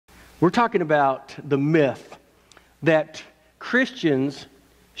We're talking about the myth that Christians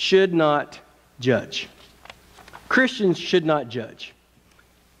should not judge. Christians should not judge.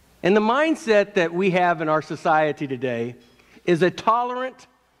 And the mindset that we have in our society today is a tolerant,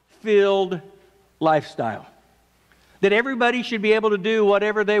 filled lifestyle. That everybody should be able to do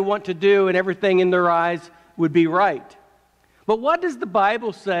whatever they want to do and everything in their eyes would be right. But what does the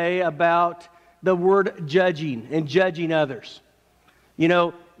Bible say about the word judging and judging others? You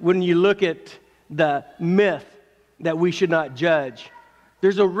know, when you look at the myth that we should not judge,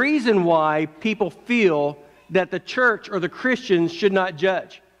 there's a reason why people feel that the church or the Christians should not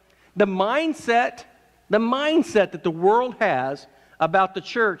judge. The mindset that the world has about the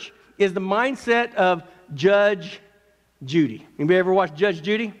church is the mindset of Judge Judy. Anybody ever watch Judge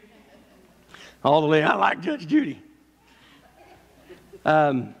Judy? All the way, I like Judge Judy.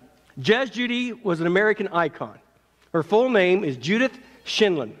 Judge Judy was an American icon. Her full name is Judith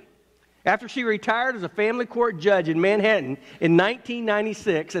Sheindlin. After she retired as a family court judge in Manhattan in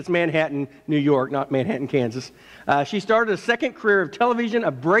 1996, that's Manhattan, New York, not Manhattan, Kansas, she started a second career of television,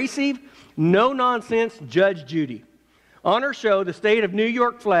 abrasive, no-nonsense Judge Judy. On her show, the state of New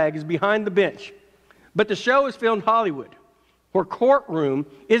York flag is behind the bench, but the show is filmed in Hollywood. Her courtroom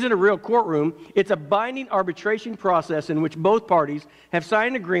isn't a real courtroom. It's a binding arbitration process in which both parties have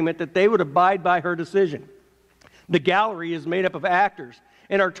signed an agreement that they would abide by her decision. The gallery is made up of actors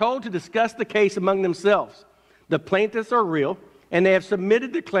and are told to discuss the case among themselves. The plaintiffs are real, and they have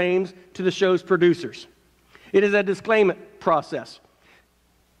submitted the claims to the show's producers. It is a disclaimer process.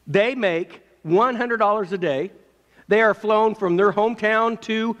 They make $100 a day. They are flown from their hometown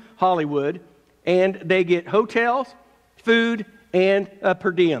to Hollywood, and they get hotels, food, and a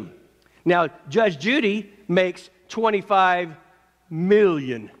per diem. Now, Judge Judy makes $25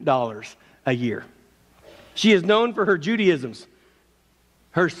 million a year. She is known for her Judaisms,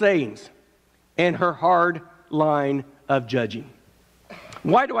 her sayings, and her hard line of judging.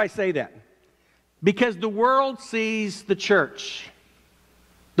 Why do I say that? Because the world sees the church,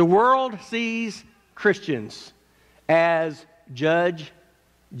 the world sees Christians as Judge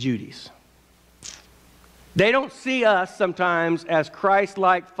Judys. They don't see us sometimes as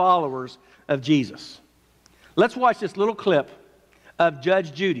Christ-like followers of Jesus. Let's watch this little clip of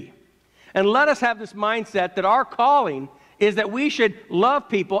Judge Judy. And let us have this mindset that our calling is that we should love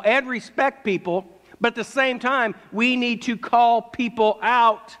people and respect people, but at the same time, we need to call people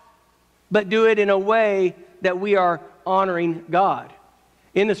out, but do it in a way that we are honoring God.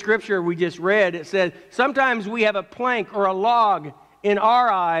 In the scripture we just read, it said, sometimes we have a plank or a log in our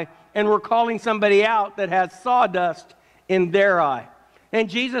eye, and we're calling somebody out that has sawdust in their eye. And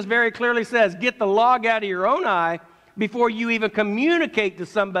Jesus very clearly says, get the log out of your own eye before you even communicate to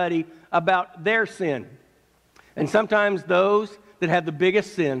somebody about their sin. And sometimes those that have the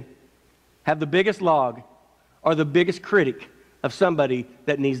biggest sin, have the biggest log, are the biggest critic of somebody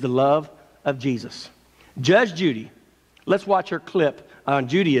that needs the love of Jesus. Judge Judy, let's watch her clip on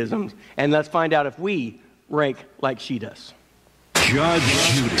Judaism, and let's find out if we rank like she does. Judge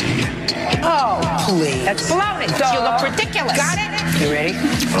Judy. Oh, please. That's bloated. You look ridiculous. Got it? You ready?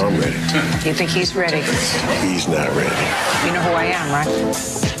 I'm ready. You think he's ready? He's not ready. You know who I am, right?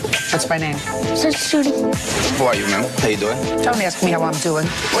 What's my name? Judge Judy. Who are you, ma'am? How you doing? Don't ask me how I'm doing.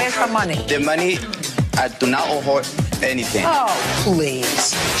 Where's her money? The money, I do not owe her anything. Oh,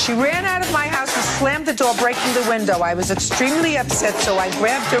 please. She ran out of my house and slammed the door, breaking the window. I was extremely upset, so I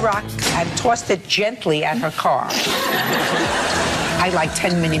grabbed a rock and tossed it gently at her car. I'd like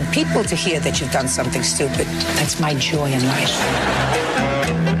 10 million people to hear that you've done something stupid. That's my joy in life.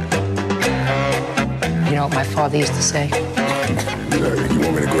 You know what my father used to say? You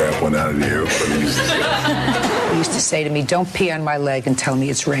want me to grab one out of the air? He used to say to me, don't pee on my leg and tell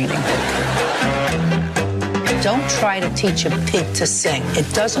me it's raining. Don't try to teach a pig to sing.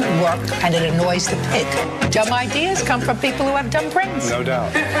 It doesn't work, and it annoys the pig. Dumb ideas come from people who have dumb brains. No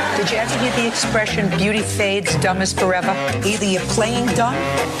doubt. Did you ever hear the expression, beauty fades, dumb is forever? Either you're playing dumb,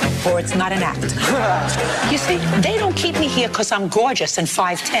 or it's not an act. You see, they don't keep me here because I'm gorgeous and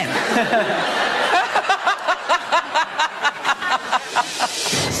 5'10".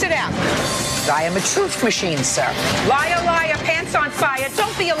 Sit down. I am a truth machine, sir. Liar, liar, pants on fire.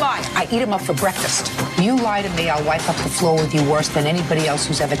 Don't be a liar. I eat them up for breakfast. You lie to me, I'll wipe up the floor with you worse than anybody else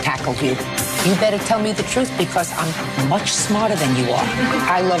who's ever tackled you. You better tell me the truth because I'm much smarter than you are.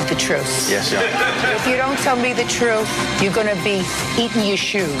 I love the truth. Yes, sir. If you don't tell me the truth, you're going to be eating your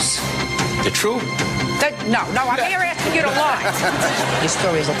shoes. The truth? No, I'm here asking you to lie. Your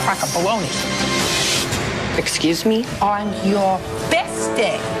story is a crock of baloney. Excuse me? On your best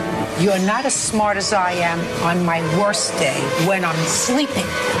day, You're not as smart as I am on my worst day when I'm sleeping.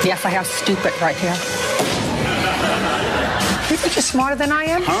 Yes, I have stupid right here. You think you're smarter than I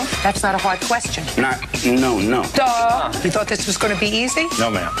am? Huh? That's not a hard question. No. Duh. You thought this was going to be easy?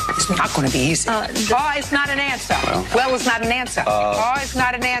 No, ma'am. It's not going to be easy. Is not an answer. Well is not an answer. Is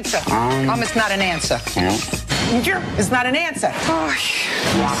not an answer. Is not an answer. Is not an answer.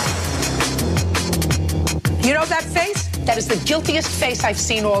 You know that face? That is the guiltiest face I've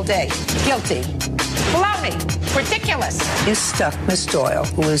seen all day. Guilty. Baloney. Ridiculous. You stuck Miss Doyle,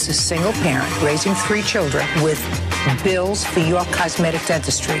 who is a single parent raising 3 children, with bills for your cosmetic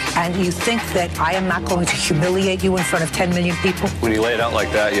dentistry. And you think that I am not going to humiliate you in front of 10 million people? When you lay it out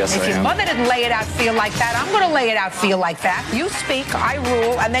like that, yes, I am. If your mother didn't lay it out feel like that, I'm going to lay it out feel like that. You speak, I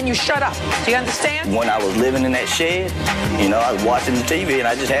rule, and then you shut up. Do you understand? When I was living in that shed, you know, I was watching the TV, and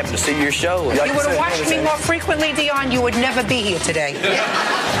I just happened to see your show. If you would have watched me more frequently, Dion, you would never be here today.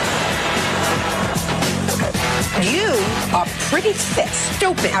 You are pretty fit,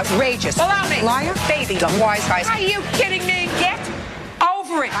 stupid, outrageous, baloney, liar, baby, dumb, wise guys. Are you kidding me? Get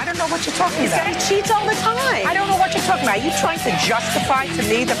over it. I don't know what you're talking about. He cheats all the time. I don't know what you're talking about. Are you trying to justify to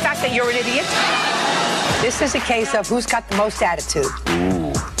me the fact that you're an idiot? This is a case of who's got the most attitude.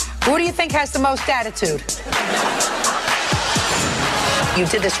 Ooh. Who do you think has the most attitude? You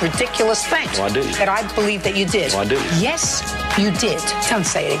did this ridiculous thing. Well, I did. That I believe that you did. Well, I did. Yes, you did. Don't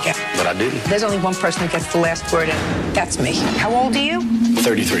say it again. But I didn't. There's only one person who gets the last word, and that's me. How old are you?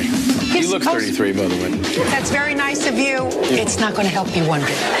 33. You look 33, by the way. That's very nice of you. Yeah. It's not going to help you one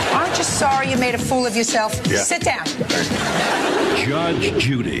bit. Aren't you sorry you made a fool of yourself? Yeah. Sit down. Judge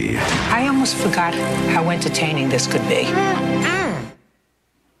Judy. I almost forgot how entertaining this could be.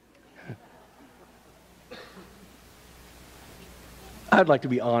 I'd like to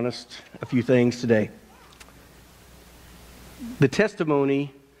be honest a few things today. The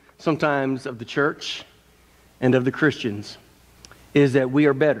testimony sometimes of the church and of the Christians is that we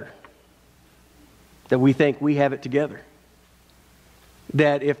are better, that we think we have it together,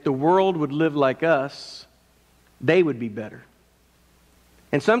 that if the world would live like us, they would be better.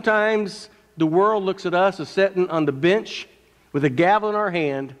 And sometimes the world looks at us as sitting on the bench with a gavel in our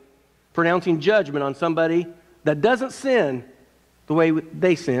hand, pronouncing judgment on somebody that doesn't sin the way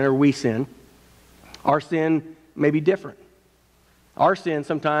they sin or we sin. Our sin may be different. Our sin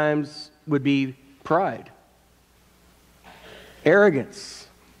sometimes would be pride, arrogance,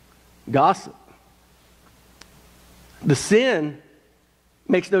 gossip. The sin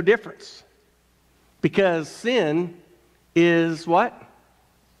makes no difference because sin is what?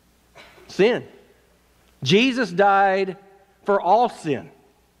 Sin. Jesus died for all sin.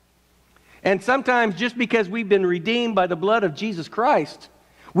 And sometimes just because we've been redeemed by the blood of Jesus Christ,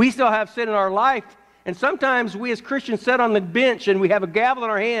 we still have sin in our life. And sometimes we as Christians sit on the bench and we have a gavel in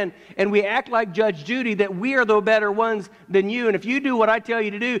our hand and we act like Judge Judy that we are the better ones than you. And if you do what I tell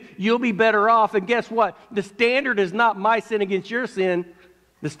you to do, you'll be better off. And guess what? The standard is not my sin against your sin.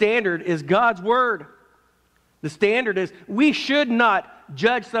 The standard is God's word. The standard is we should not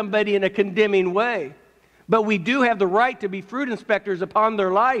judge somebody in a condemning way. But we do have the right to be fruit inspectors upon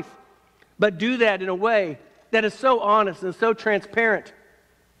their life. But do that in a way that is so honest and so transparent.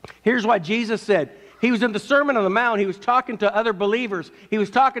 Here's what Jesus said. He was in the Sermon on the Mount. He was talking to other believers. He was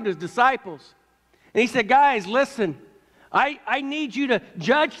talking to his disciples. And he said, guys, listen, I need you to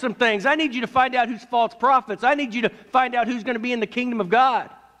judge some things. I need you to find out who's false prophets. I need you to find out who's going to be in the kingdom of God.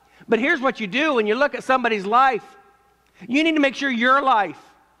 But here's what you do when you look at somebody's life. You need to make sure your life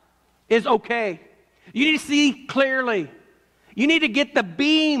is okay. You need to see clearly. You need to get the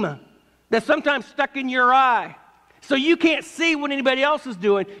beam that's sometimes stuck in your eye so you can't see what anybody else is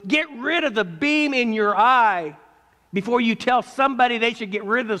doing. Get rid of the beam in your eye before you tell somebody they should get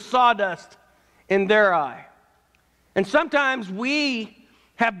rid of the sawdust in their eye. And sometimes we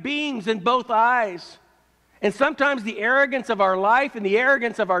have beams in both eyes. And sometimes the arrogance of our life and the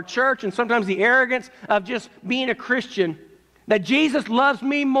arrogance of our church and sometimes the arrogance of just being a Christian, that Jesus loves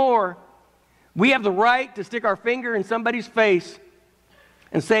me more. We have the right to stick our finger in somebody's face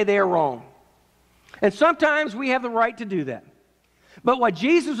and say they are wrong. And sometimes we have the right to do that. But who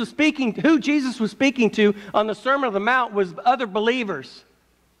Jesus was speaking to on the Sermon on the Mount was other believers.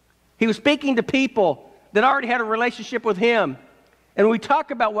 He was speaking to people that already had a relationship with him. And when we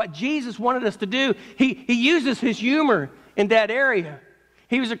talk about what Jesus wanted us to do, he uses his humor in that area.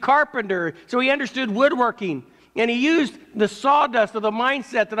 He was a carpenter, so he understood woodworking. And he used the sawdust of the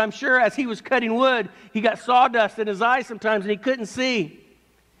mindset that I'm sure as he was cutting wood, he got sawdust in his eye sometimes and he couldn't see.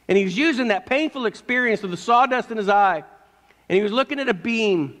 And he was using that painful experience of the sawdust in his eye. And he was looking at a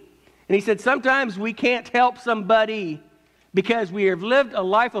beam. And he said, sometimes we can't help somebody because we have lived a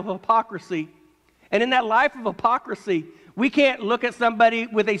life of hypocrisy. And in that life of hypocrisy, we can't look at somebody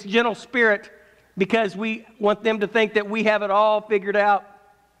with a gentle spirit because we want them to think that we have it all figured out.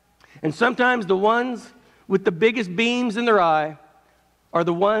 And sometimes the ones with the biggest beams in their eye are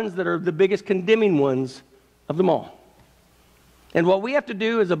the ones that are the biggest condemning ones of them all. And what we have to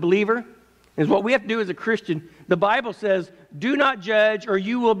do as a believer, is what we have to do as a Christian, the Bible says, do not judge or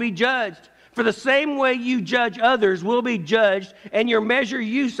you will be judged. For the same way you judge others will be judged, and your measure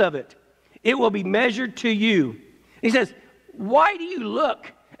use of it, it will be measured to you. He says, why do you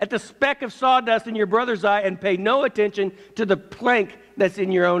look at the speck of sawdust in your brother's eye and pay no attention to the plank that's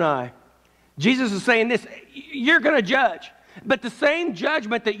in your own eye? Jesus is saying this, you're going to judge. But the same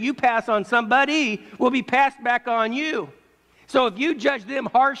judgment that you pass on somebody will be passed back on you. So if you judge them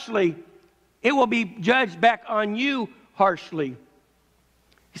harshly, it will be judged back on you harshly.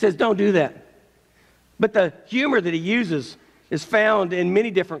 He says, don't do that. But the humor that he uses is found in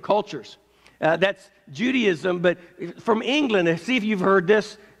many different cultures. That's Judaism, but from England, see if you've heard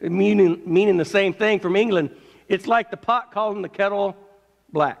this meaning the same thing from England. It's like the pot calling the kettle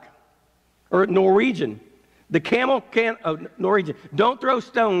black. Or Norwegian, the camel can't, Norwegian, don't throw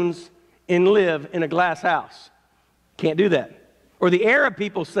stones and live in a glass house. Can't do that. Or the Arab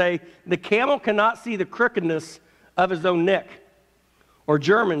people say, the camel cannot see the crookedness of his own neck. Or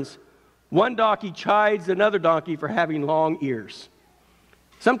Germans, one donkey chides another donkey for having long ears.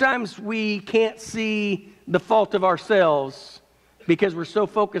 Sometimes we can't see the fault of ourselves because we're so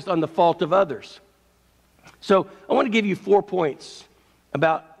focused on the fault of others. So I want to give you 4 points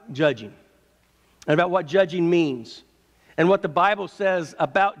about judging, and about what judging means, and what the Bible says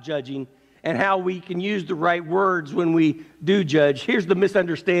about judging, and how we can use the right words when we do judge. Here's the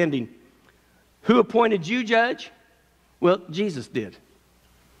misunderstanding. Who appointed you judge? Well, Jesus did.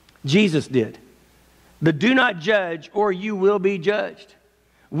 Jesus did. The do not judge or you will be judged.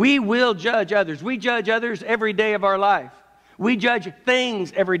 We will judge others. We judge others every day of our life. We judge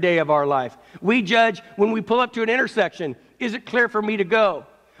things every day of our life. We judge when we pull up to an intersection. Is it clear for me to go?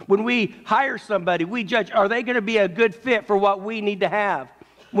 When we hire somebody, we judge, are they going to be a good fit for what we need to have?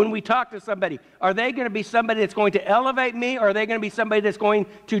 When we talk to somebody, are they going to be somebody that's going to elevate me, or are they going to be somebody that's going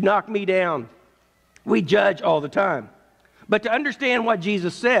to knock me down? We judge all the time. But to understand what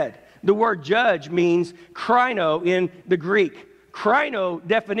Jesus said, the word judge means krino in the Greek. Krino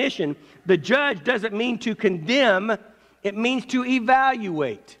definition, the judge doesn't mean to condemn, it means to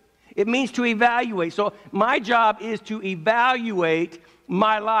evaluate. It means to evaluate. So my job is to evaluate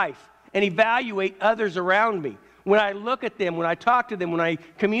my life and evaluate others around me. When I look at them, when I talk to them, when I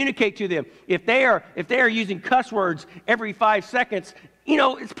communicate to them, if they are using cuss words every 5 seconds,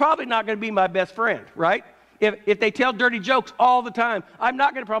 it's probably not going to be my best friend, right? If they tell dirty jokes all the time, I'm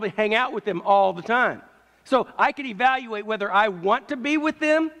not going to probably hang out with them all the time. So I can evaluate whether I want to be with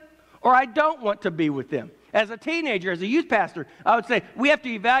them or I don't want to be with them. As a teenager, as a youth pastor, I would say we have to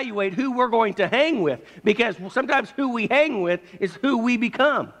evaluate who we're going to hang with, because sometimes who we hang with is who we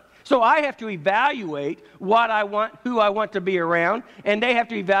become. So I have to evaluate what I want, who I want to be around, and they have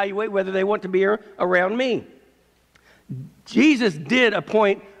to evaluate whether they want to be around me. Jesus did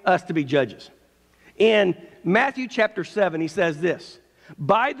appoint us to be judges. In Matthew chapter 7, he says this,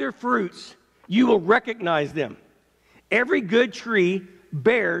 by their fruits you will recognize them. Every good tree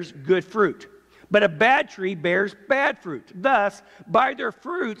bears good fruit, but a bad tree bears bad fruit. Thus, by their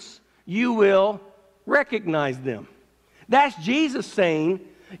fruits you will recognize them. That's Jesus saying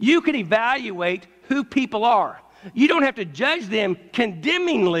you can evaluate who people are. You don't have to judge them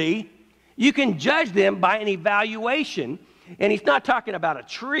condemningly. You can judge them by an evaluation. And he's not talking about a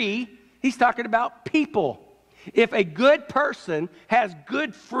tree. He's talking about people. If a good person has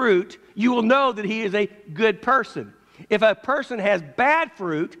good fruit, you will know that he is a good person. If a person has bad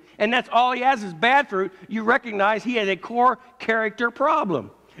fruit, and that's all he has is bad fruit, you recognize he has a core character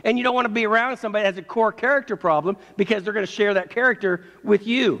problem. And you don't want to be around somebody that has a core character problem, because they're going to share that character with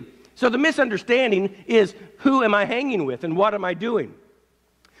you. So the misunderstanding is, who am I hanging with and what am I doing?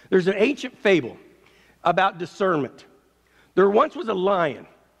 There's an ancient fable about discernment. There once was a lion,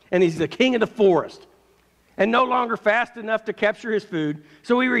 and he's the king of the forest, and no longer fast enough to capture his food,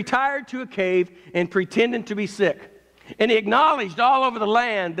 so he retired to a cave and pretended to be sick. And he acknowledged all over the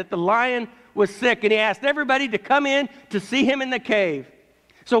land that the lion was sick, and he asked everybody to come in to see him in the cave.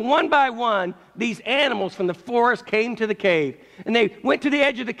 So one by one, these animals from the forest came to the cave, and they went to the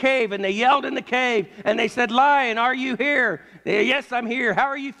edge of the cave, and they yelled in the cave, and they said, "Lion, are you here?" They, "Yes, I'm here. How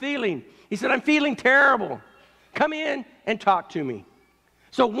are you feeling?" He said, "I'm feeling terrible. Come in and talk to me."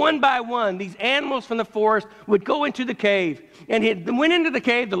 So one by one, these animals from the forest would go into the cave, and he went into the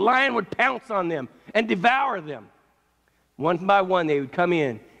cave, the lion would pounce on them and devour them. One by one, they would come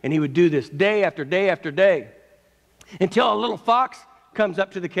in, and he would do this day after day after day until a little fox comes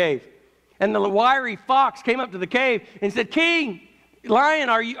up to the cave. And the wiry fox came up to the cave and said, "King, lion,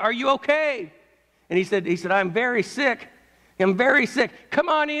 are you okay?" And he said, "I'm very sick. I'm very sick. Come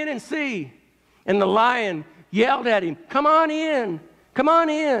on in and see." And the lion yelled at him, "Come on in. Come on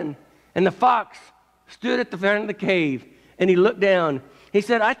in." And the fox stood at the front of the cave, and he looked down. He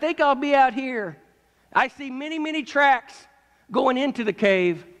said, "I think I'll be out here. I see many, many tracks going into the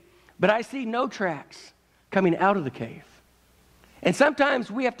cave, but I see no tracks coming out of the cave." And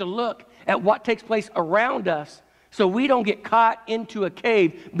sometimes we have to look at what takes place around us so we don't get caught into a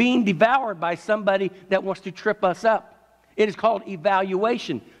cave being devoured by somebody that wants to trip us up. It is called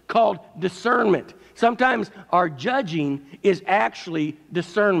evaluation, called discernment. Sometimes our judging is actually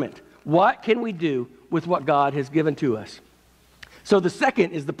discernment. What can we do with what God has given to us? So the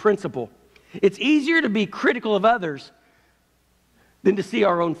second is the principle. It's easier to be critical of others than to see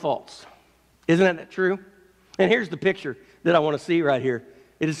our own faults. Isn't that true? And here's the picture that I want to see right here.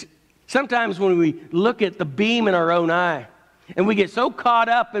 It is sometimes when we look at the beam in our own eye and we get so caught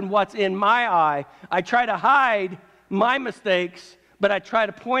up in what's in my eye, I try to hide my mistakes, but I try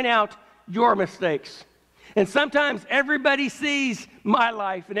to point out your mistakes. And sometimes everybody sees my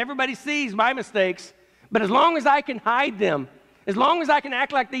life and everybody sees my mistakes, but as long as I can hide them, as long as I can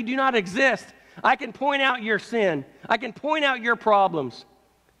act like they do not exist, I can point out your sin. I can point out your problems.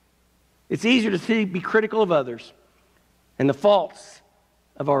 It's easier to be critical of others and the faults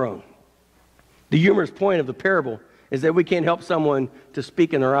of our own. The humorous point of the parable is that we can't help someone to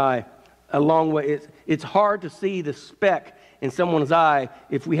speak in their eye a long way. It's hard to see the speck in someone's eye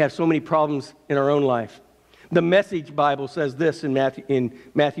if we have so many problems in our own life. The Message Bible says this in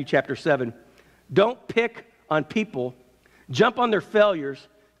Matthew chapter 7. Don't pick on people, jump on their failures,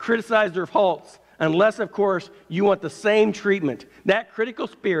 criticize their faults, unless, of course, you want the same treatment. That critical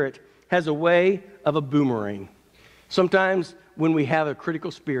spirit has a way of a boomerang. Sometimes when we have a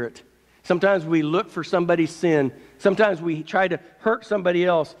critical spirit, sometimes we look for somebody's sin, sometimes we try to hurt somebody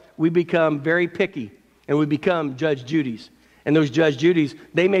else, we become very picky, and we become Judge Judys. And those Judge Judys,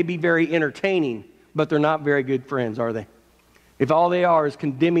 they may be very entertaining, but they're not very good friends, are they? If all they are is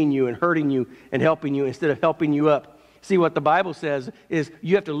condemning you and hurting you and helping you instead of helping you up. See, what the Bible says is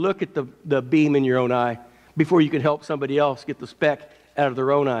you have to look at the beam in your own eye before you can help somebody else get the speck out of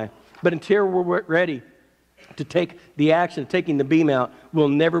their own eye. But until we're ready to take the action of taking the beam out, we'll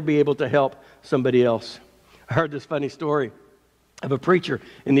never be able to help somebody else. I heard this funny story of a preacher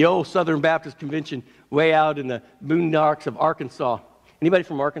in the old Southern Baptist Convention way out in the boondocks of Arkansas. Anybody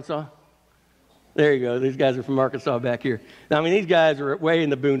from Arkansas? There you go. These guys are from Arkansas back here. Now, I mean, these guys are way in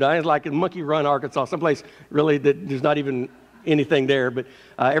the boondocks. It's like in Monkey Run, Arkansas, someplace really that there's not even anything there. But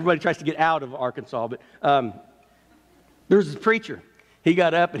everybody tries to get out of Arkansas. But there's this preacher. He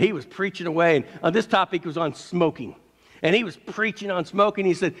got up and he was preaching away. And on this topic was on smoking. And he was preaching on smoking.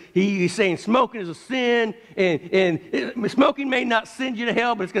 He said, he's saying smoking is a sin. And smoking may not send you to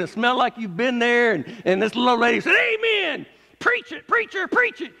hell, but it's going to smell like you've been there. And this little lady said, "Amen. Preach it, preacher,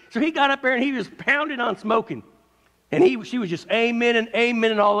 preach it." So he got up there and he was pounding on smoking. And she was just amen and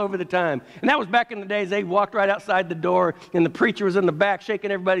amen all over the time. And that was back in the days they walked right outside the door and the preacher was in the back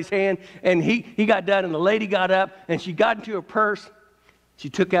shaking everybody's hand. And he got done and the lady got up and she got into her purse. She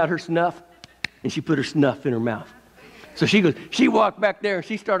took out her snuff and she put her snuff in her mouth. So she walked back there and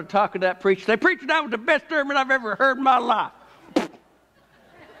she started talking to that preacher. She said, "Preacher, that was the best sermon I've ever heard in my life.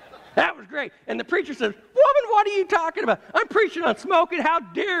 That was great." And the preacher says, "Woman, what are you talking about? I'm preaching on smoking. How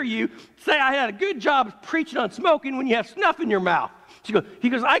dare you say I had a good job preaching on smoking when you have snuff in your mouth?" He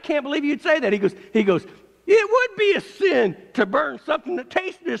goes, "I can't believe you'd say that." He goes, "It would be a sin to burn something that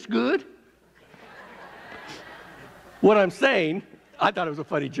tastes this good." What I'm saying, I thought it was a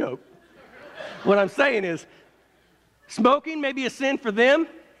funny joke. What I'm saying is, smoking may be a sin for them,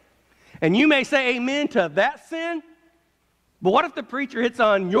 and you may say amen to that sin, but what if the preacher hits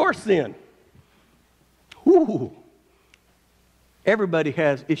on your sin? Ooh. Everybody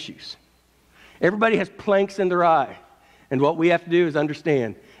has issues. Everybody has planks in their eye. And what we have to do is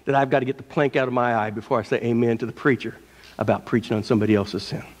understand that I've got to get the plank out of my eye before I say amen to the preacher about preaching on somebody else's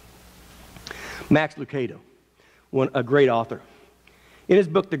sin. Max Lucado, a great author, in his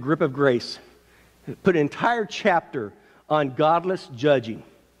book, The Grip of Grace, put an entire chapter on godless judging.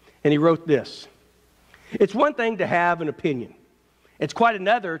 And he wrote this: "It's one thing to have an opinion. It's quite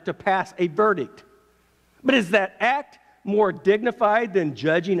another to pass a verdict. But is that act more dignified than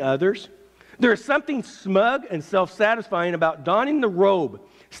judging others? There is something smug and self-satisfying about donning the robe,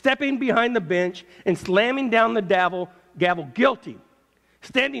 stepping behind the bench, and slamming down the gavel guilty.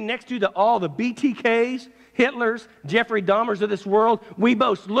 Standing next to all the BTKs, Hitlers, Jeffrey Dahmers of this world, we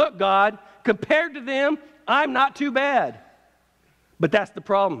boast, look, God, compared to them, I'm not too bad. But that's the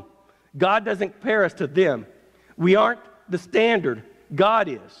problem. God doesn't compare us to them. We aren't the standard. God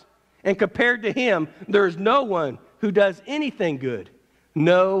is. And compared to him, there is no one who does anything good.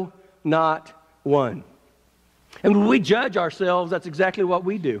 No, not one. And when we judge ourselves, that's exactly what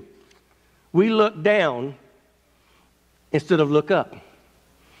we do. We look down instead of look up.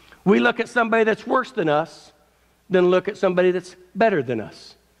 We look at somebody that's worse than us, then look at somebody that's better than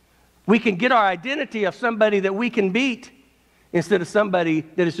us. We can get our identity of somebody that we can beat instead of somebody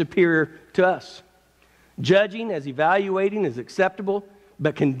that is superior to us. Judging as evaluating is acceptable,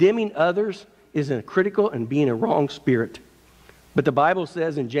 but condemning others is a critical and being a wrong spirit. But the Bible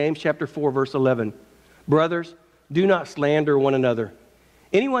says in James chapter 4, verse 11, brothers, do not slander one another.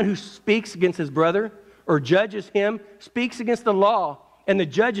 Anyone who speaks against his brother or judges him speaks against the law and the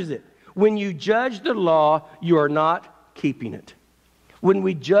judges it. When you judge the law, you are not keeping it. When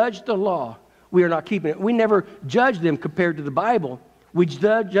we judge the law, we are not keeping it. We never judge them compared to the Bible. We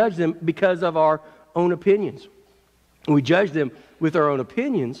judge them because of our own opinions. We judge them with our own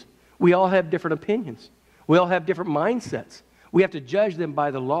opinions. We all have different opinions. We all have different mindsets. We have to judge them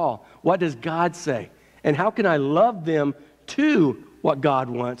by the law. What does God say? And how can I love them to what God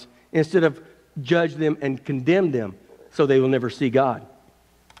wants instead of judge them and condemn them so they will never see God?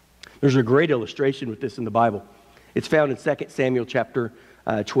 There's a great illustration with this in the Bible. It's found in 2 Samuel chapter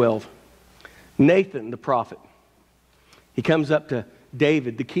 12. Nathan, the prophet, he comes up to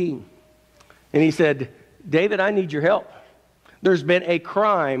David, the king, and he said, David, I need your help. There's been a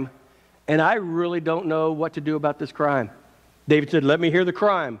crime, and I really don't know what to do about this crime. David said, let me hear the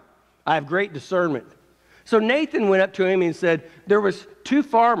crime. I have great discernment. So Nathan went up to him and said, there was two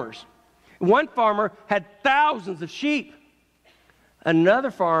farmers. One farmer had thousands of sheep.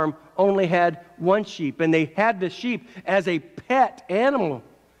 Another farm only had one sheep, and they had this sheep as a pet animal.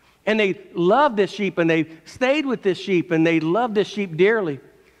 And they loved this sheep, and they stayed with this sheep, and they loved this sheep dearly.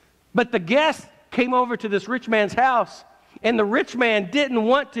 But the guest came over to this rich man's house, and the rich man didn't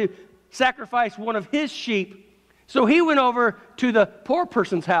want to sacrifice one of his sheep. So he went over to the poor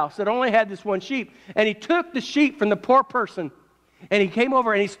person's house that only had this one sheep, and he took the sheep from the poor person, and he came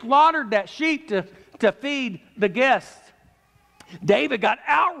over and he slaughtered that sheep to feed the guests. David got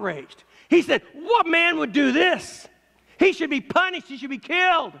outraged. He said, what man would do this? He should be punished. He should be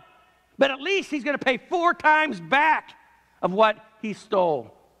killed. But at least he's going to pay 4 times back of what he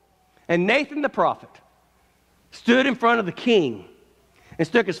stole. And Nathan the prophet stood in front of the king and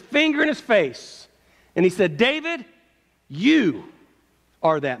stuck his finger in his face. And he said, David, you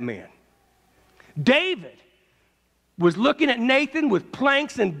are that man. David was looking at Nathan with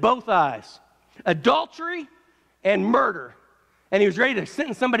planks in both eyes, adultery and murder. And he was ready to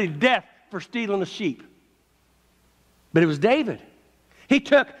sentence somebody to death for stealing a sheep. But it was David. He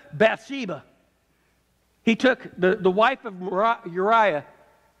took Bathsheba. He took the wife of Uriah,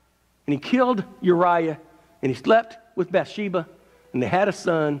 and he killed Uriah, and he slept with Bathsheba, and they had a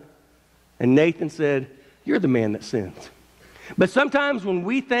son. And Nathan said, you're the man that sins. But sometimes when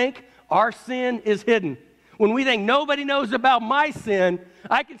we think our sin is hidden, when we think nobody knows about my sin,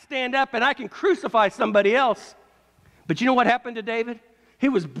 I can stand up and I can crucify somebody else. But you know what happened to David? He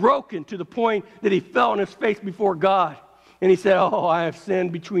was broken to the point that he fell on his face before God. And he said, oh, I have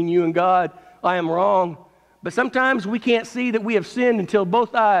sinned between you and God. I am wrong. But sometimes we can't see that we have sinned until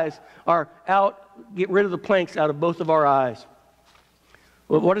both eyes are out. Get rid of the planks out of both of our eyes.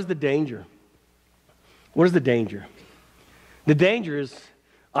 Well, what is the danger? What is the danger? The danger is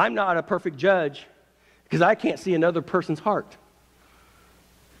I'm not a perfect judge because I can't see another person's heart.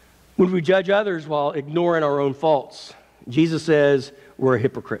 When we judge others while ignoring our own faults, Jesus says we're a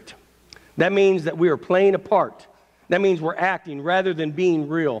hypocrite. That means that we are playing a part. That means we're acting rather than being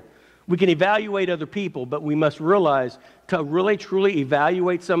real. We can evaluate other people, but we must realize to really, truly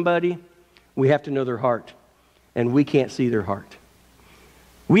evaluate somebody, we have to know their heart. And we can't see their heart.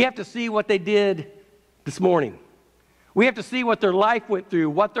 We have to see what they did this morning. We have to see what their life went through,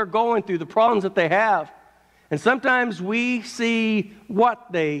 what they're going through, the problems that they have. And sometimes we see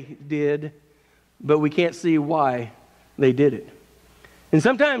what they did, but we can't see why they did it. And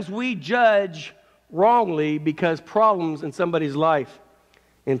sometimes we judge wrongly because problems in somebody's life.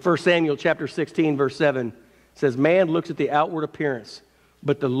 In 1 Samuel chapter 16, verse 7, it says, man looks at the outward appearance,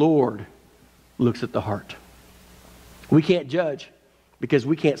 but the Lord looks at the heart. We can't judge because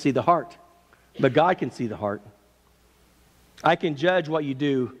we can't see the heart, but God can see the heart. I can judge what you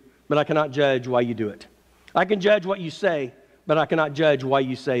do, but I cannot judge why you do it. I can judge what you say, but I cannot judge why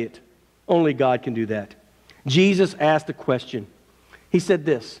you say it. Only God can do that. Jesus asked a question. He said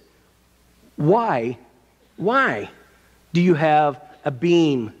this, why Why do you have a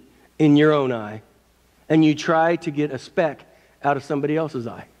beam in your own eye and you try to get a speck out of somebody else's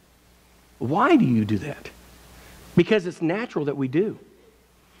eye? Why do you do that? Because it's natural that we do.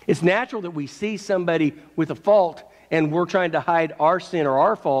 It's natural that we see somebody with a fault and we're trying to hide our sin or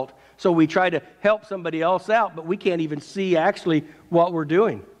our fault, so we try to help somebody else out, but we can't even see actually what we're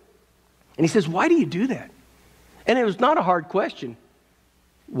doing. And he says, why do you do that? And it was not a hard question.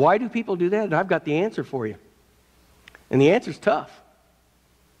 Why do people do that? And I've got the answer for you. And the answer is tough.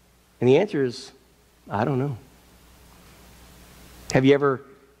 And the answer is, I don't know. Have you ever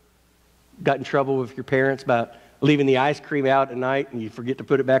got in trouble with your parents about leaving the ice cream out at night and you forget to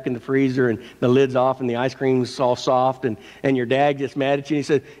put it back in the freezer and the lid's off and the ice cream's all soft and your dad gets mad at you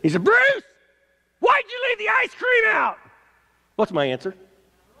and he said, Bruce, why'd you leave the ice cream out? What's my answer?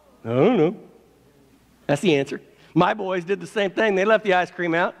 I don't know. That's the answer. My boys did the same thing. They left the ice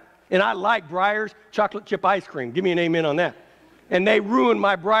cream out. And I like Breyer's chocolate chip ice cream. Give me an amen on that. And they ruined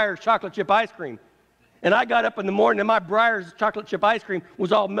my Breyer's chocolate chip ice cream. And I got up in the morning and my Breyer's chocolate chip ice cream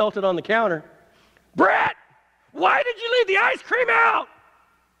was all melted on the counter. Brett, why did you leave the ice cream out?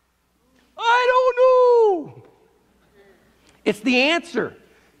 I don't know. It's the answer.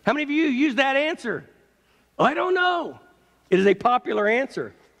 How many of you use that answer? I don't know. It is a popular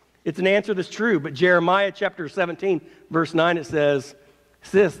answer. It's an answer that's true. But Jeremiah chapter 17, verse 9, it says,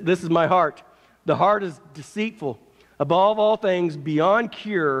 this is my heart. The heart is deceitful above all things, beyond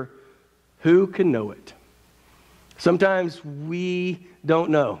cure. Who can know it? Sometimes we don't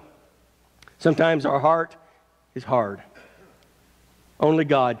know. Sometimes our heart is hard. Only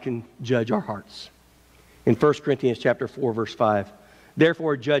God can judge our hearts. In 1 Corinthians chapter 4, verse 5,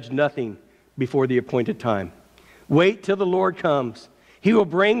 therefore judge nothing before the appointed time. Wait till the Lord comes. He will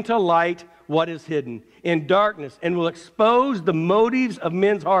bring to light what is hidden in darkness and will expose the motives of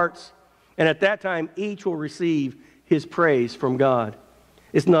men's hearts. And at that time, each will receive his praise from God.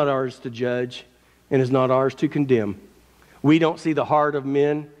 It's not ours to judge, and it's not ours to condemn. We don't see the heart of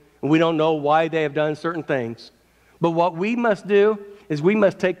men, and we don't know why they have done certain things. But what we must do is we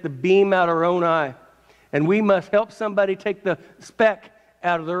must take the beam out of our own eye, and we must help somebody take the speck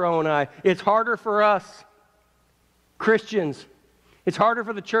out of their own eye. It's harder for us, Christians. It's harder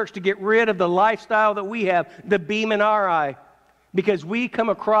for the church to get rid of the lifestyle that we have, the beam in our eye, because we come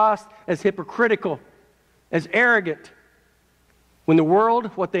across as hypocritical, as arrogant. When the world,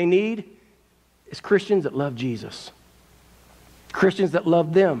 what they need is Christians that love Jesus. Christians that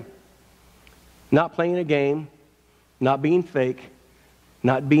love them. Not playing a game, not being fake,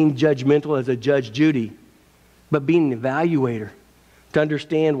 not being judgmental as a Judge Judy, but being an evaluator to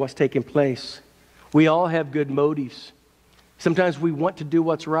understand what's taking place. We all have good motives. Sometimes we want to do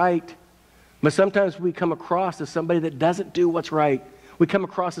what's right, but sometimes we come across as somebody that doesn't do what's right. We come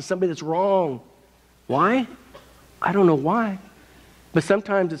across as somebody that's wrong. Why? I don't know why. But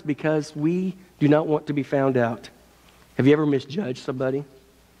sometimes it's because we do not want to be found out. Have you ever misjudged somebody?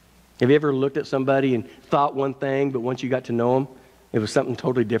 Have you ever looked at somebody and thought one thing, but once you got to know them, it was something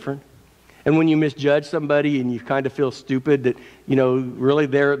totally different? And when you misjudge somebody and you kind of feel stupid that, really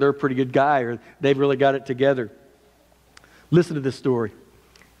they're a pretty good guy or they've really got it together. Listen to this story.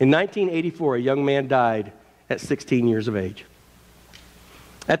 In 1984, a young man died at 16 years of age.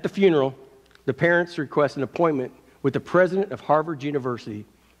 At the funeral, the parents requested an appointment with the president of Harvard University.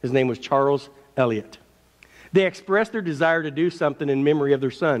 His name was Charles Eliot. They expressed their desire to do something in memory of their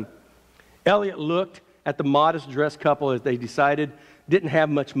son. Eliot looked at the modest-dressed couple as they decided didn't have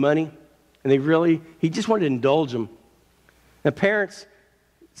much money, and he just wanted to indulge them. The parents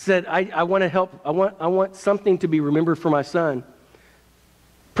said, I want to help. I want something to be remembered for my son.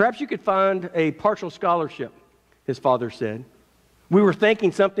 Perhaps you could find a partial scholarship, his father said. We were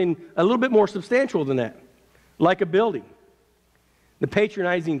thinking something a little bit more substantial than that, like a building. The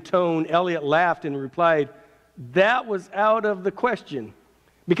patronizing tone, Eliot laughed and replied, that was out of the question,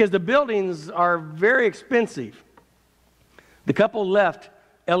 because the buildings are very expensive. The couple left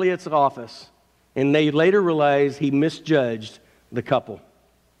Eliot's office, and they later realized he misjudged the couple.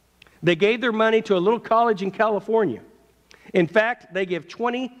 They gave their money to a little college in California. In fact, they gave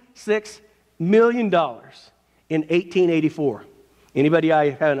 $26 million in 1884. Anybody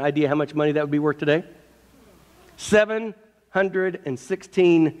have an idea how much money that would be worth today?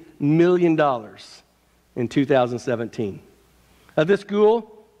 $716 million in 2017. Of this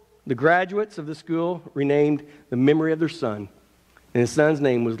school, the graduates of this school renamed the memory of their son, and his son's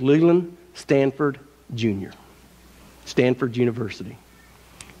name was Leland Stanford Jr. Stanford University.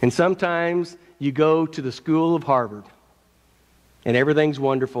 And sometimes you go to the school of Harvard, and everything's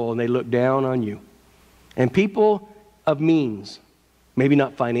wonderful, and they look down on you. And people of means, maybe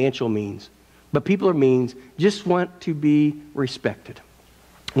not financial means, But people are means, just want to be respected,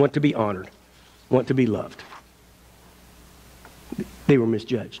 want to be honored, want to be loved. They were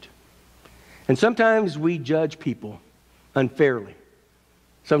misjudged. And sometimes we judge people unfairly.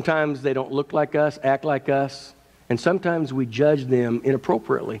 Sometimes they don't look like us, act like us, and sometimes we judge them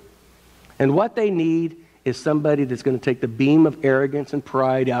inappropriately. And what they need is somebody that's going to take the beam of arrogance and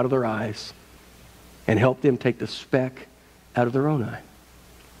pride out of their eyes and help them take the speck out of their own eye.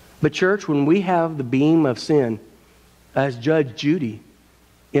 But church, when we have the beam of sin, as Judge Judy,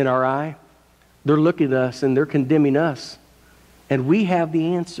 in our eye, they're looking at us and they're condemning us. And we have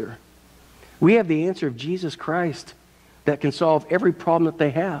the answer. We have the answer of Jesus Christ that can solve every problem that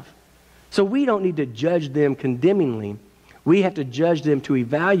they have. So we don't need to judge them condemningly. We have to judge them to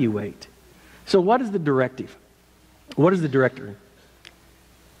evaluate. So what is the directive? What is the directive?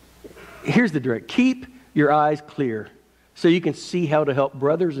 Here's the directive. Keep your eyes clear so you can see how to help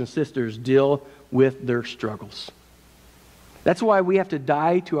brothers and sisters deal with their struggles. That's why we have to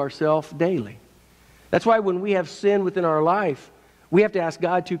die to ourselves daily. That's why when we have sin within our life, we have to ask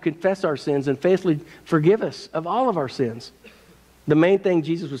God to confess our sins and faithfully forgive us of all of our sins. The main thing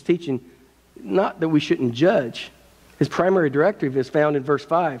Jesus was teaching, not that we shouldn't judge. His primary directive is found in verse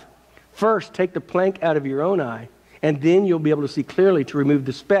 5. First, take the plank out of your own eye, and then you'll be able to see clearly to remove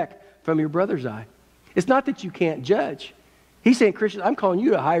the speck from your brother's eye. It's not that you can't judge. He's saying, Christian, I'm calling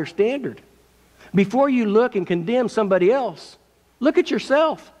you to a higher standard. Before you look and condemn somebody else, look at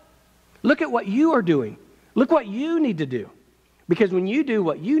yourself. Look at what you are doing. Look what you need to do. Because when you do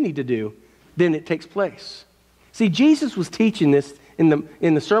what you need to do, then it takes place. See, Jesus was teaching this in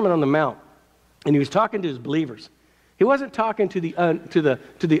the Sermon on the Mount, and he was talking to his believers. He wasn't talking to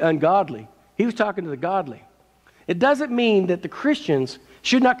the ungodly. He was talking to the godly. It doesn't mean that the Christians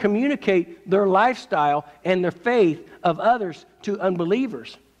should not communicate their lifestyle and their faith of others to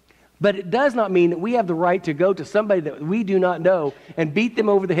unbelievers. But it does not mean that we have the right to go to somebody that we do not know and beat them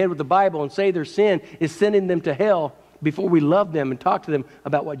over the head with the Bible and say their sin is sending them to hell before we love them and talk to them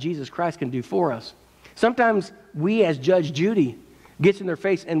about what Jesus Christ can do for us. Sometimes we, as Judge Judy, gets in their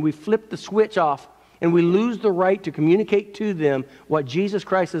face and we flip the switch off and we lose the right to communicate to them what Jesus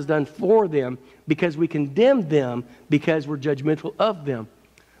Christ has done for them because we condemn them because we're judgmental of them.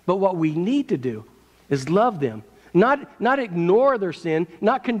 But what we need to do is love them. Not ignore their sin,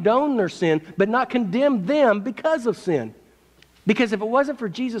 not condone their sin, but not condemn them because of sin. Because if it wasn't for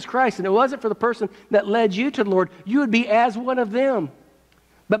Jesus Christ and it wasn't for the person that led you to the Lord, you would be as one of them.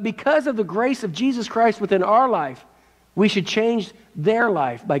 But because of the grace of Jesus Christ within our life, we should change their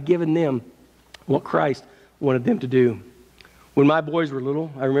life by giving them what Christ wanted them to do. When my boys were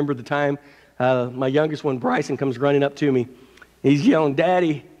little, I remember the time my youngest one, Bryson, comes running up to me. He's yelling,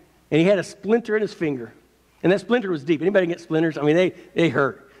 "Daddy," and he had a splinter in his finger. And that splinter was deep. Anybody get splinters? I mean, they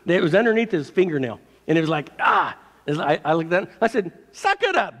hurt. It was underneath his fingernail. And it was like, ah. I looked at him. I said, "Suck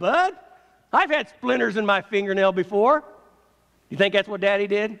it up, bud. I've had splinters in my fingernail before." You think that's what Daddy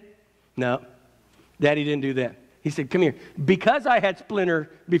did? No. Daddy didn't do that. He said, "Come here. Because I had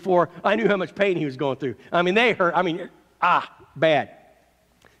splinter before, I knew how much pain he was going through. I mean, they hurt. I mean, bad.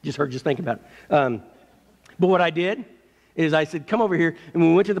 Just hurt just thinking about it." But what I did is I said, "Come over here." And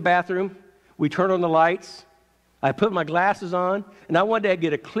we went to the bathroom. We turned on the lights. I put my glasses on, and I wanted to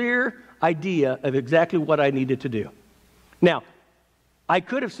get a clear idea of exactly what I needed to do. Now, I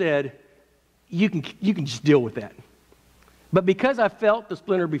could have said, you can just deal with that. But because I felt the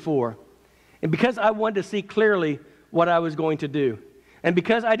splinter before, and because I wanted to see clearly what I was going to do, and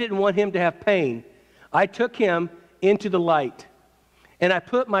because I didn't want him to have pain, I took him into the light. And I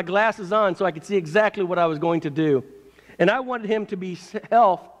put my glasses on so I could see exactly what I was going to do. And I wanted him to be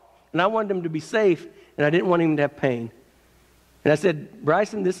healthy, and I wanted him to be safe, and I didn't want him to have pain. And I said,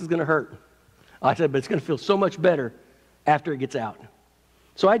 "Bryson, this is going to hurt." I said, "But it's going to feel so much better after it gets out."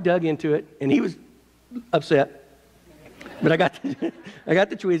 So I dug into it, and he was upset. But I got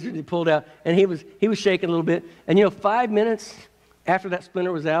the tweezers, he pulled out, and he was shaking a little bit. And 5 minutes after that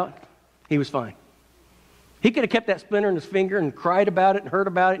splinter was out, he was fine. He could have kept that splinter in his finger and cried about it and heard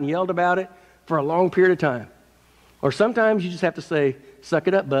about it and yelled about it for a long period of time. Or sometimes you just have to say, "Suck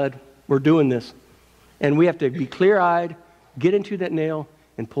it up, bud. We're doing this." And we have to be clear-eyed, get into that nail,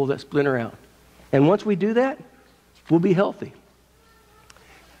 and pull that splinter out. And once we do that, we'll be healthy.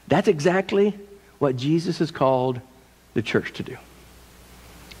 That's exactly what Jesus has called the church to do.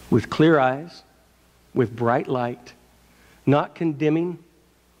 With clear eyes, with bright light, not condemning,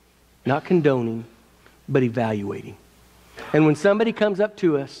 not condoning, but evaluating. And when somebody comes up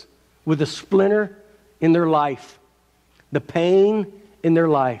to us with a splinter in their life, the pain in their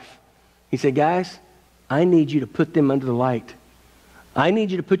life, he said, "Guys, I need you to put them under the light. I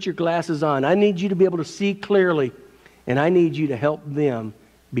need you to put your glasses on. I need you to be able to see clearly. And I need you to help them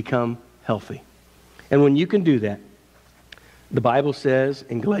become healthy. And when you can do that, the Bible says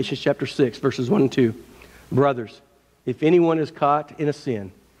in Galatians chapter 6, verses 1 and 2, brothers, if anyone is caught in a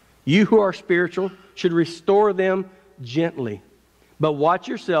sin, you who are spiritual should restore them gently. But watch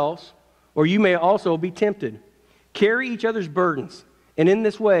yourselves, or you may also be tempted. Carry each other's burdens, and in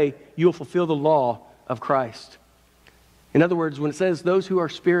this way you will fulfill the law of Christ. In other words, when it says those who are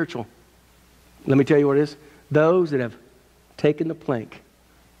spiritual, let me tell you what it is. Those that have taken the plank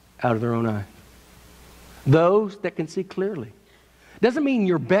out of their own eye. Those that can see clearly. Doesn't mean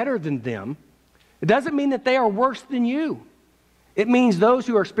you're better than them. It doesn't mean that they are worse than you. It means those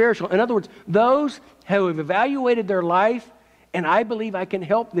who are spiritual. In other words, those who have evaluated their life, and I believe I can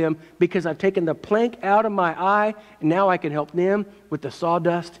help them because I've taken the plank out of my eye, and now I can help them with the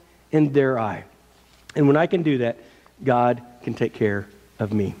sawdust in their eye. And when I can do that, God can take care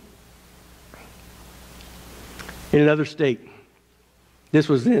of me. In another state, this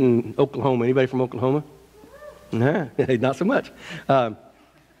was in Oklahoma. Anybody from Oklahoma? Nah, not so much.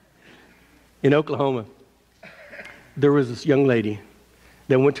 In Oklahoma, there was this young lady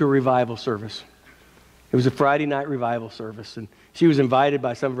that went to a revival service. It was a Friday night revival service, and she was invited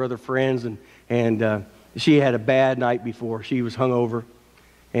by some of her other friends, and she had a bad night before. She was hungover,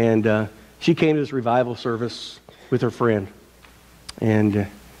 and she came to this revival service with her friend. And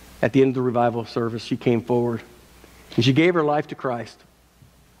at the end of the revival service, she came forward, and she gave her life to Christ.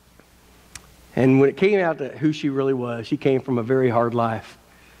 And when it came out to who she really was, she came from a very hard life.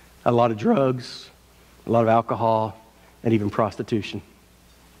 A lot of drugs, a lot of alcohol, and even prostitution.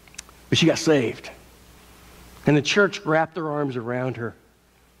 But she got saved. And the church wrapped their arms around her.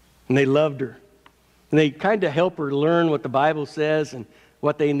 And they loved her. And they kind of helped her learn what the Bible says and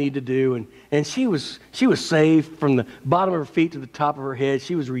what they need to do. And she was saved from the bottom of her feet to the top of her head.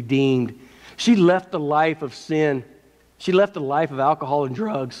 She was redeemed. She left the life of sin. She left the life of alcohol and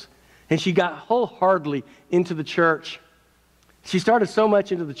drugs. And she got wholeheartedly into the church. She started so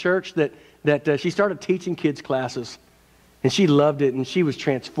much into the church that she started teaching kids classes. And she loved it, and she was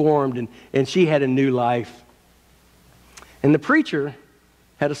transformed, and she had a new life. And the preacher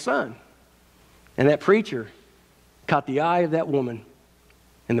had a son. And that preacher caught the eye of that woman.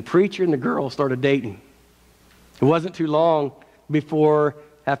 And the preacher and the girl started dating. It wasn't too long before,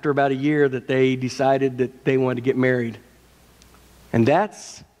 after about a year, that they decided that they wanted to get married. And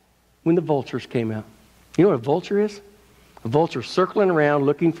that's when the vultures came out. You know what a vulture is? A vulture circling around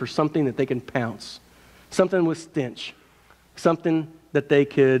looking for something that they can pounce. Something with stench. Something that they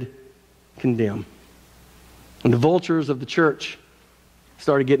could condemn. And the vultures of the church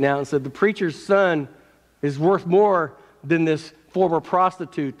started getting out and said, the preacher's son is worth more than this former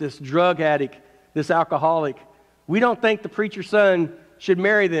prostitute, this drug addict, this alcoholic. We don't think the preacher's son should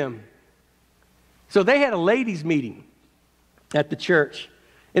marry them. So they had a ladies' meeting at the church.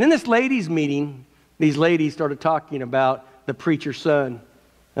 And in this ladies' meeting, these ladies started talking about the preacher's son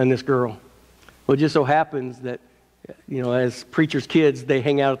and this girl. Well, it just so happens that, you know, as preachers' kids, they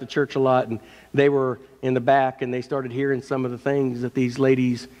hang out at the church a lot, and they were in the back, and they started hearing some of the things that these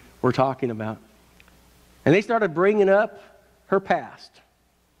ladies were talking about. And they started bringing up her past,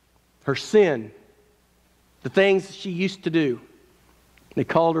 her sin, the things she used to do. They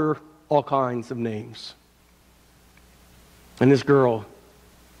called her all kinds of names. And this girl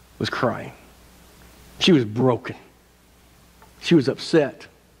was crying. She was broken. She was upset.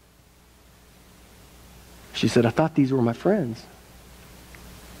 She said, I thought these were my friends.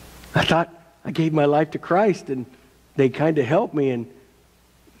 I thought I gave my life to Christ and they kind of helped me, and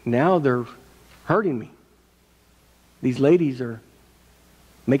now they're hurting me. These ladies are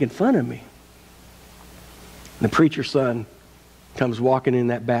making fun of me. And the preacher's son comes walking in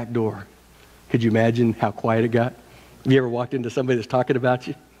that back door. Could you imagine how quiet it got? Have you ever walked into somebody that's talking about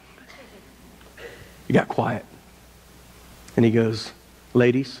you? It got quiet. And he goes,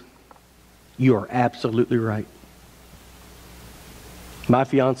 ladies, you are absolutely right. My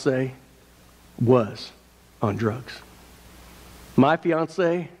fiance was on drugs. My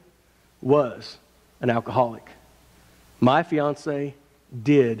fiance was an alcoholic. My fiance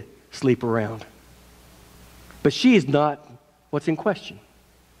did sleep around. But she is not what's in question.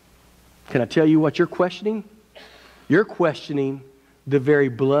 Can I tell you what you're questioning? You're questioning the very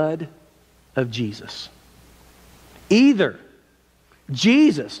blood of Jesus. Either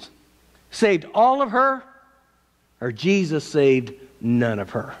Jesus saved all of her, or Jesus saved none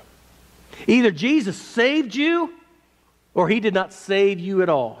of her. Either Jesus saved you, or he did not save you at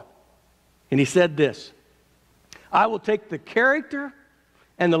all. And he said this, I will take the character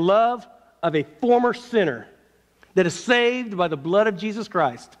and the love of a former sinner, that is saved by the blood of Jesus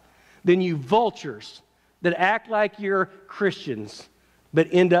Christ than you vultures that act like you're Christians but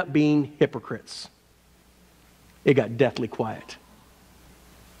end up being hypocrites. It got deathly quiet.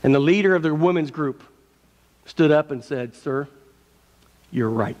 And the leader of the women's group stood up and said, "Sir, you're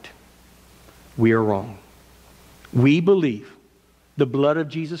right. We are wrong. We believe the blood of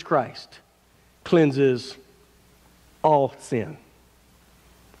Jesus Christ cleanses all sin.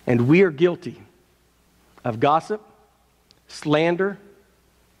 And we are guilty of gossip, slander.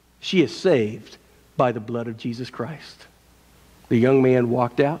 She is saved by the blood of Jesus Christ." The young man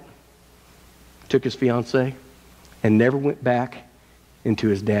walked out, took his fiancée, and never went back into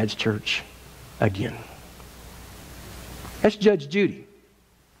his dad's church again. That's Judge Judy.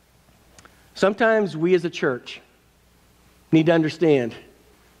 Sometimes we as a church need to understand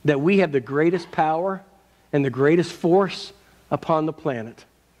that we have the greatest power and the greatest force upon the planet.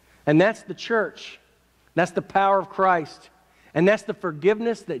 And that's the church. That's the power of Christ. And that's the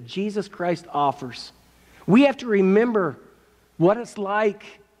forgiveness that Jesus Christ offers. We have to remember what it's like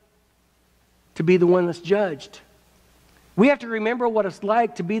to be the one that's judged. We have to remember what it's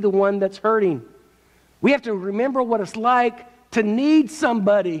like to be the one that's hurting. We have to remember what it's like to need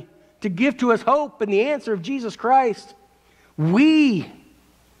somebody to give to us hope and the answer of Jesus Christ. We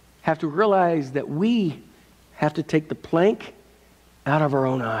have to realize that we have to take the plank out of our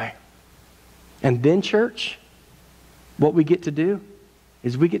own eye. And then, church, what we get to do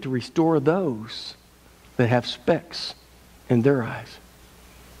is we get to restore those that have specks in their eyes.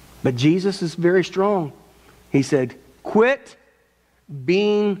 But Jesus is very strong. He said, quit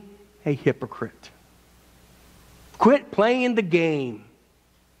being a hypocrite. Quit playing the game.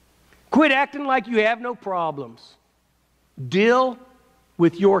 Quit acting like you have no problems. Deal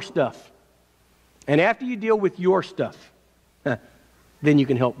with your stuff. And after you deal with your stuff, then you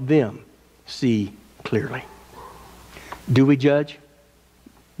can help them see clearly. Do we judge?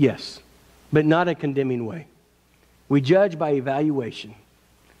 Yes, but not in a condemning way. We judge by evaluation.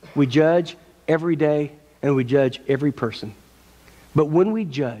 We judge every day and we judge every person. But when we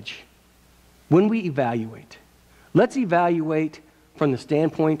judge, when we evaluate, let's evaluate from the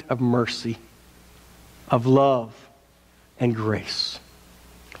standpoint of mercy, of love, and grace.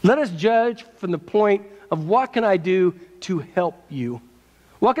 Let us judge from the point of what can I do to help you?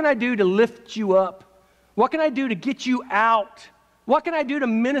 What can I do to lift you up? What can I do to get you out? What can I do to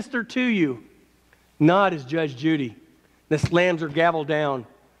minister to you? Not as Judge Judy that slams her gavel down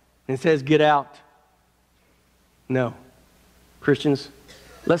and says, get out. No. Christians,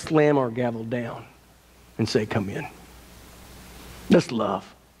 let's slam our gavel down and say, come in. Let's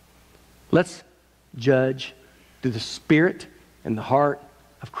love. Let's judge through the Spirit and the heart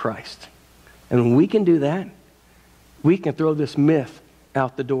of Christ. And when we can do that, we can throw this myth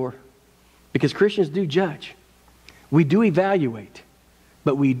out the door. Because Christians do judge. We do evaluate.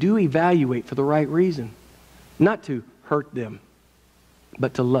 But we do evaluate for the right reason. Not to hurt them,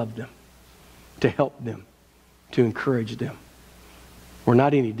 but to love them, to help them, to encourage them. We're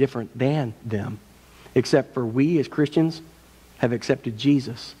not any different than them, except for we as Christians have accepted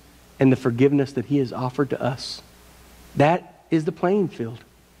Jesus and the forgiveness that He has offered to us. That is the playing field.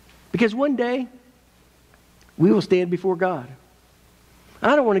 Because one day, we will stand before God.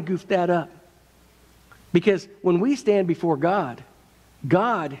 I don't want to goof that up. Because when we stand before God,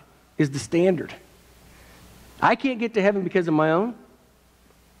 God is the standard. I can't get to heaven because of my own.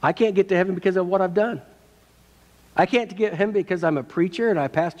 I can't get to heaven because of what I've done. I can't get to heaven because I'm a preacher and I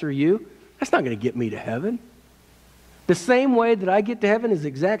pastor you. That's not going to get me to heaven. The same way that I get to heaven is the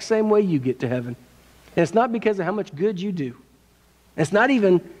exact same way you get to heaven. And it's not because of how much good you do. It's not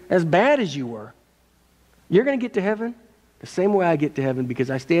even as bad as you were. You're going to get to heaven the same way I get to heaven because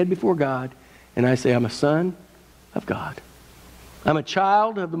I stand before God and I say I'm a son of God. I'm a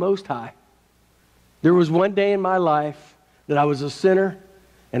child of the Most High. There was one day in my life that I was a sinner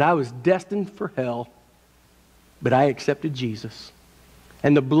and I was destined for hell, but I accepted Jesus.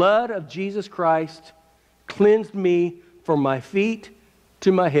 And the blood of Jesus Christ cleansed me from my feet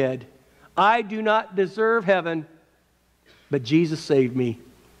to my head. I do not deserve heaven, but Jesus saved me.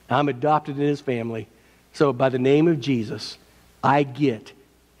 I'm adopted in His family. So by the name of Jesus, I get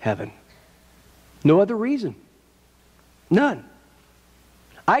heaven. No other reason. None.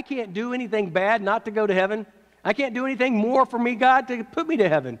 I can't do anything bad not to go to heaven. I can't do anything more for me, God, to put me to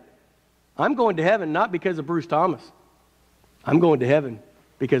heaven. I'm going to heaven not because of Bruce Thomas. I'm going to heaven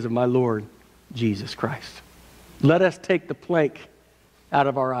because of my Lord Jesus Christ. Let us take the plank out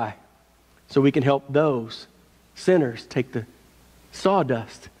of our eye so we can help those sinners take the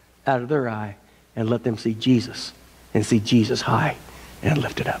sawdust out of their eye and let them see Jesus and see Jesus high and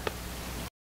lifted up.